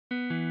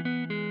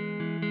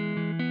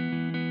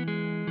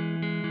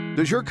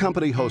Does your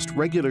company host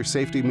regular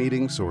safety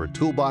meetings or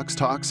Toolbox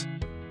talks?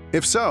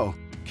 If so,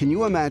 can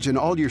you imagine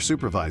all your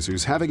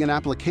supervisors having an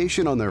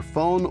application on their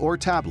phone or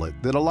tablet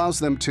that allows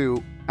them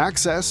to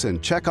access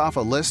and check off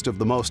a list of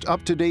the most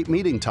up-to-date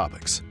meeting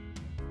topics?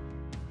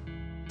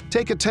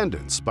 Take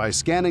attendance by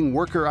scanning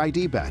worker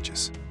ID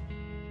badges.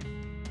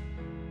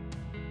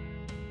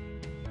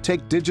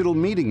 Take digital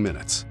meeting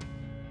minutes.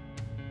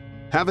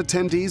 Have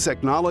attendees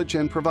acknowledge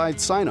and provide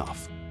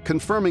sign-off,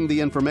 confirming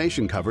the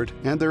information covered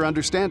and their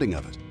understanding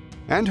of it,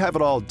 and have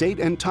it all date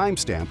and time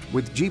stamped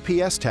with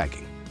GPS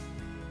tagging.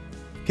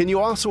 Can you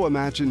also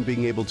imagine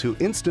being able to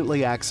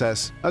instantly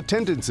access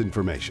attendance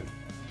information,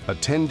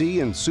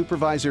 attendee and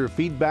supervisor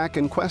feedback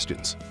and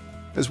questions,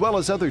 as well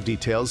as other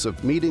details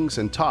of meetings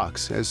and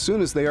talks as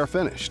soon as they are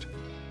finished?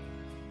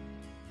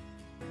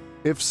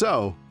 If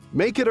so,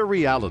 make it a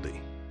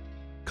reality.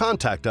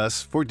 Contact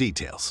us for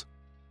details.